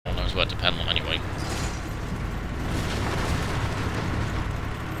where to pedal anyway.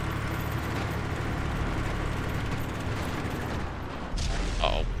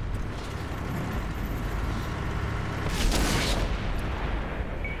 Uh-oh.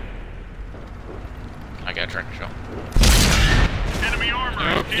 I got a tractor shot. Enemy armor.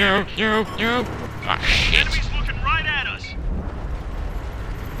 No. Ah, shit. Enemies looking right at us.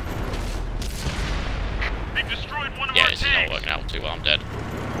 They've destroyed one of our Yeah, this is not working out too well. I'm dead.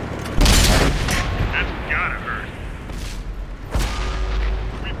 That's gotta hurt.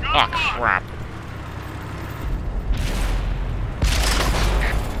 We've got Oh, crap.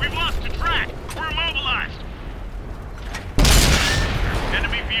 We've lost the track. We're immobilized.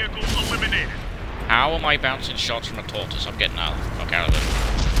 Enemy vehicle eliminated. How am I bouncing shots from a tortoise? I'm getting out. Fuck out of it.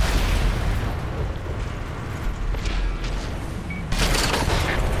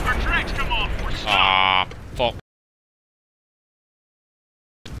 Our tracks come off. We're stuck. Ah, fuck.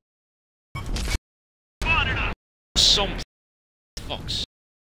 Spotted us. Some fucks.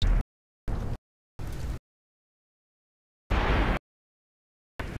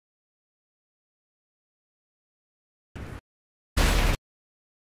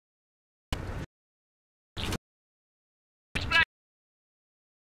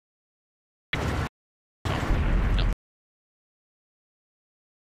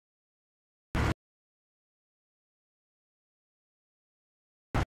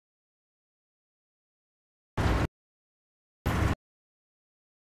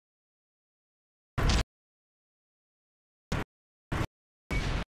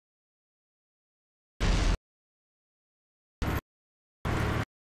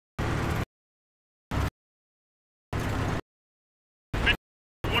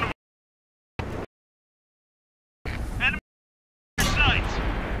 Sights.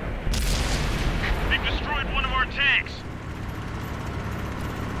 They've destroyed one of our tanks.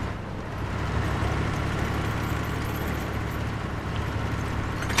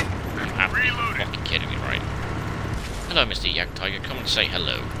 Reloading. Fucking kidding me, right? Hello, Mr. Yak Tiger. Come and say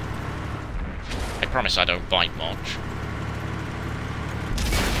hello. I promise I don't bite much.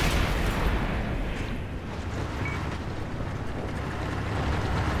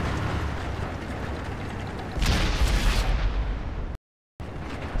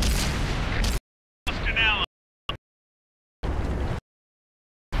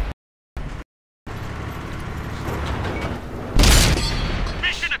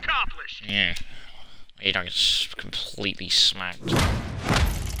 Mission accomplished. Yeah. You don't get completely smacked.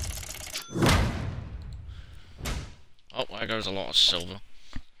 Oh, there goes a lot of silver.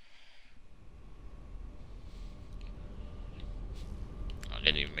 I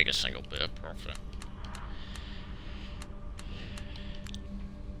didn't even make a single bit of profit.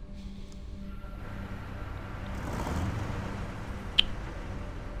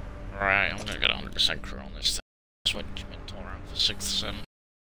 Right, I'm gonna get 100% crew on this thing. Switch mentor around for 6th sim.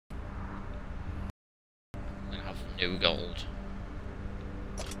 Then have new gold.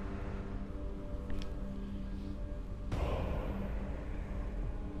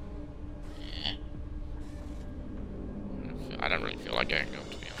 Yeah. I don't really feel like getting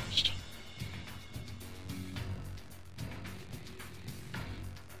gold, to be honest.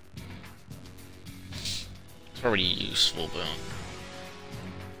 It's already useful, but...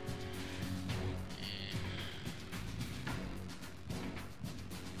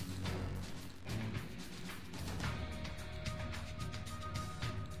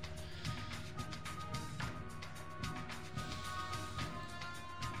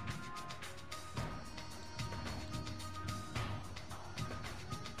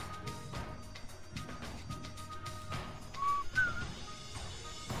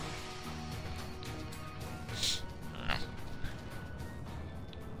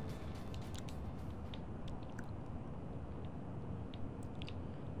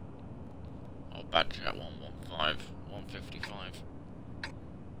 Back at 115, 155.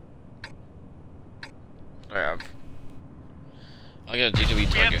 I got a DW We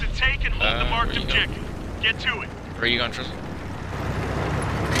Tiger. have to take and hold the marked where you objective. Get to it. Where are you going, Tristan?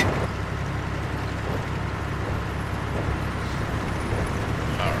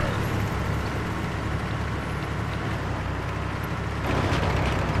 Alright.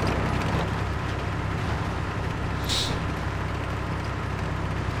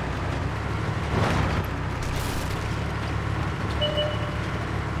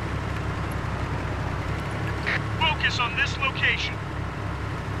 Focus on this location.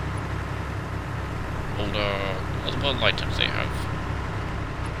 What items they have?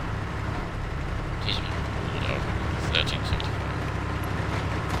 Excuse me. 1365.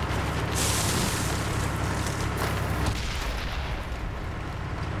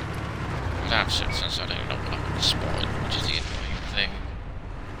 to have sixth sense, I don't know what I'm going to spot, which is the annoying thing.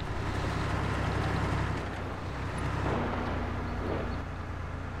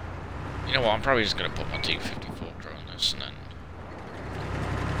 You know what, I'm probably just going to put my T-54 on this and then...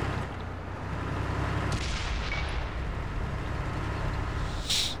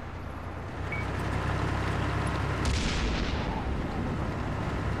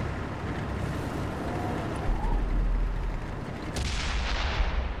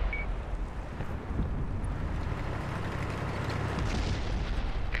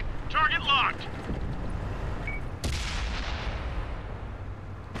 Target locked.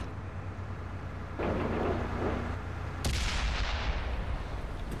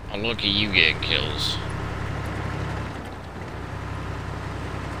 Oh, look at you getting kills.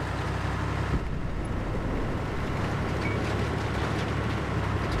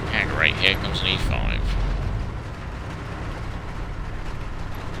 And right, here comes an E5.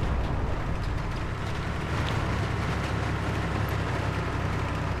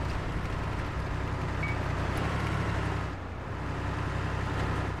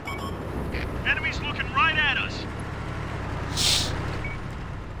 Enemies looking right at us.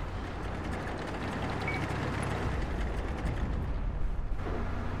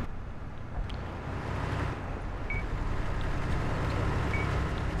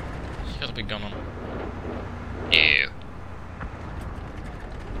 He's got a big gun on him. Yeah.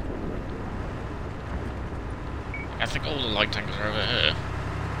 I think all the light tankers are over here.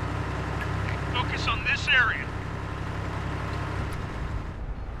 Focus on this area.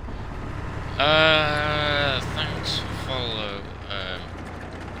 Thanks for follow.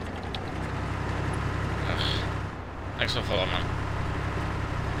 Thanks for follow, man.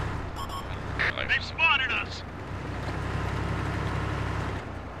 They've spotted us.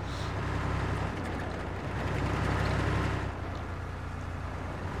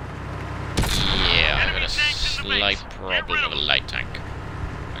 Yeah, I've got a Enemy tanks in the slight base. problem with a light tank.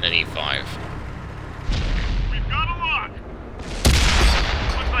 And an E5. We've got a lock.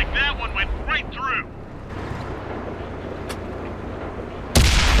 Looks like that one went right through.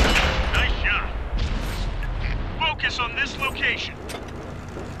 Nice shot. Focus on this location.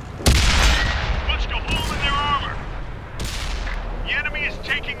 Punched a hole in their armor. The enemy is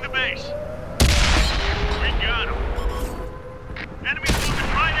taking the base. We got him. Enemy's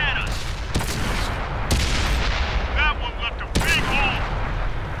looking right at us. That one left a big hole.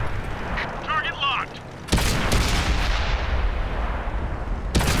 Target locked.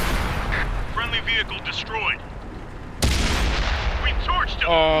 Friendly vehicle destroyed. We torched him.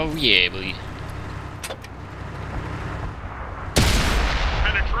 Oh, yeah, boy.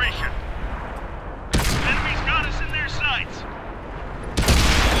 Penetration. Enemies got us in their sights.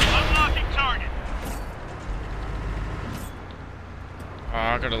 Unlocking target. Oh,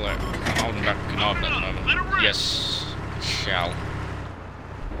 I gotta let hold him back knob at the Let moment. her rip. Yes, shall.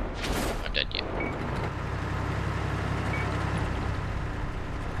 I'm dead yet.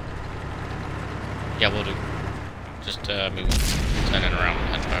 Yeah, we'll do. Just move, turning around,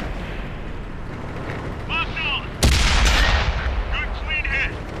 head back. Locked on. Good clean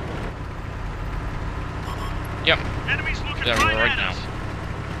hit. Yep, Enemies looking they're right right at now. us.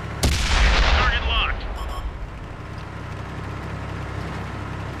 Target locked.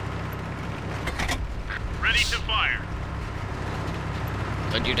 Ready to fire.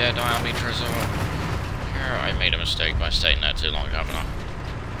 Don't you dare die on me, Trezor. Here, I made a mistake by staying there too long, haven't I?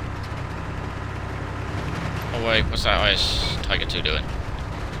 Oh wait, what's that Ice Tiger 2 doing?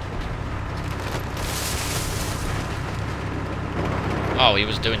 Oh, he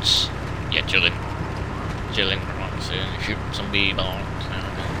was doing yeah, chilling. Chilling, shoot some B-bombs.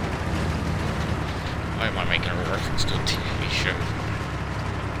 Why am I making a reference to a TV show?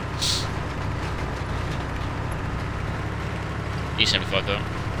 E75 though.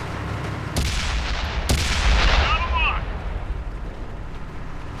 Got a lock.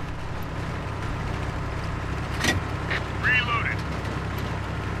 Reloaded.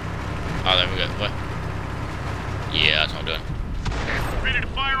 Oh, there we go. What? Yeah, that's what I'm doing. Ready to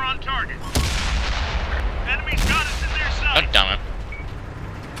fire on target. Enemies got us in their Oh, sights. damn it.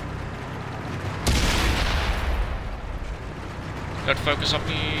 Got to focus on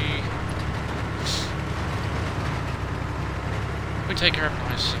me. We take care of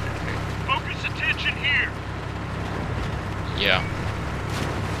nice. Focus attention here. Yeah.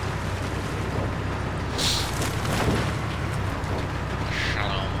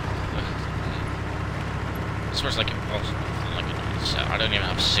 Shalom. This was like impossible. Like I don't even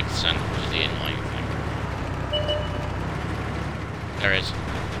have sixth sense, which is the annoying thing. There is.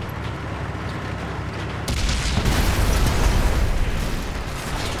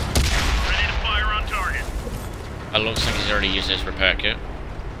 Ready It looks like he's already used his repair kit.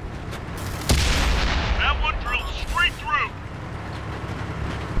 That one drilled straight through.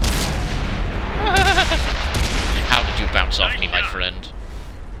 How did you bounce off me, my friend?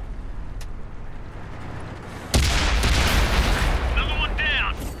 Another one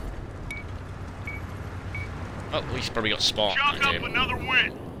down. Well, he's probably got Spark Chalk in up him. another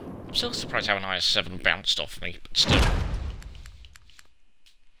win. I'm still surprised how an IS-7 bounced off me, but still.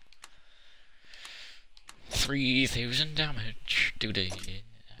 3,000 damage today.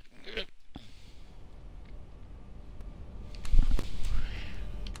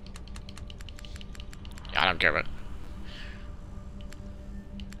 Yeah, I don't care about it.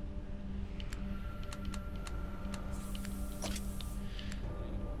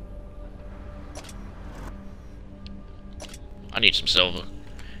 I need some silver.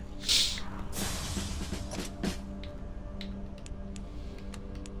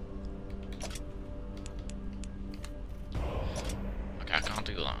 Okay, I can't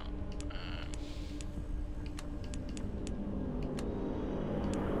do that.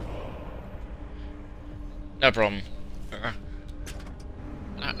 No problem.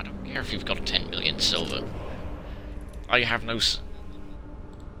 I don't care if you've got 10 million silver. I have no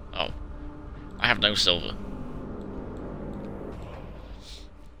Oh. I have no silver.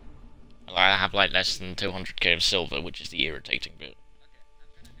 I have like less than 200k of silver, which is the irritating bit.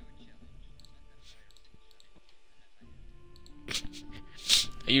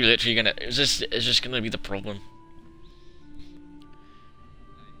 Are you literally gonna... Is this gonna be the problem?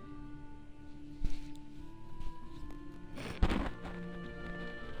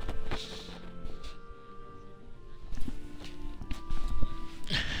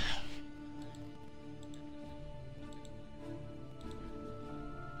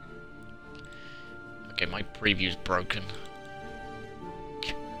 Okay, my preview's broken.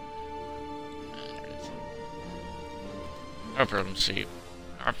 No problem, see.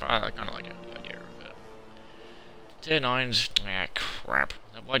 I kind of like the idea of it. Tier 9s, ah, crap.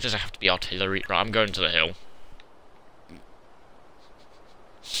 Why does it have to be artillery? Right, I'm going to the hill.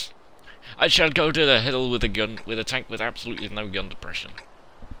 I shall go to the hill with a gun, with a tank with absolutely no gun depression.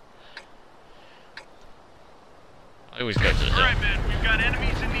 I always go to the hill. Alright, man, we've got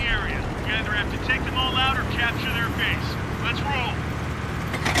enemies in the area. We either have to take them all out or capture their base. Let's roll.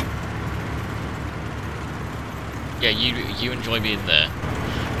 Yeah, you enjoy being there.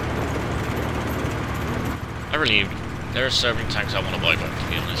 I really... There are so many tanks I want to buy back, to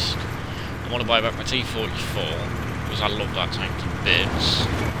be honest. I want to buy back my T-44, because I love that tank to bits.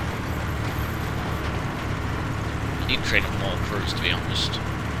 I need to train up more crews, to be honest.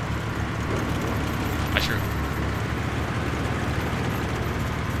 I sure...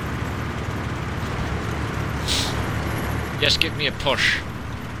 Yes, give me a push.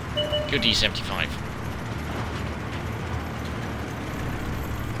 Good D75.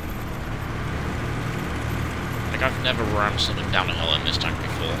 Like, I've never rammed something down a hill in this tank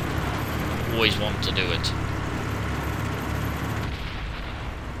before. Always want to do it.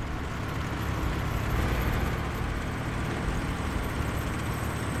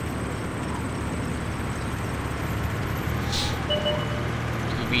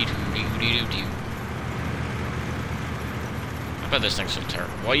 I bet this thing's so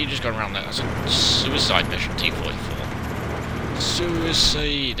terrible. Why are you just going around there? That's a suicide mission, T-44.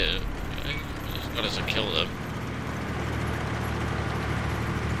 Suicide! It's got us to kill them.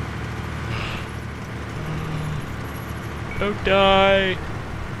 Don't die!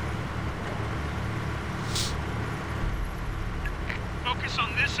 Focus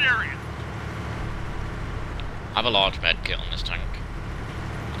on this area. I have a large med kit on this tank.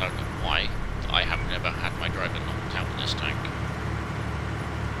 I don't know why. I have never had my driver knocked out in this tank.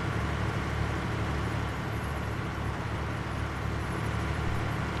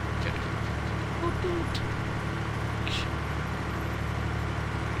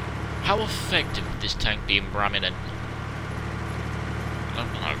 How effective would this tank be in ramming in? I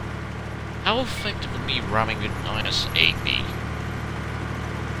don't know. How effective would me ramming with -8 be?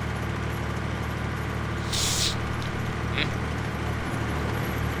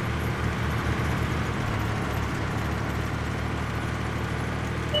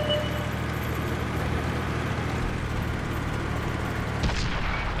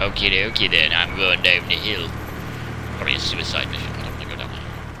 Okie dokie then, I'm going down the hill. Probably a suicide mission. I don't want to go down the hill.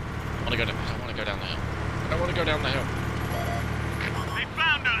 I don't want to go down the hill. I don't want to go down the hill. They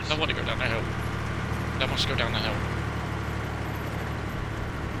found us. I don't want to go down the hill. I must go down the hill.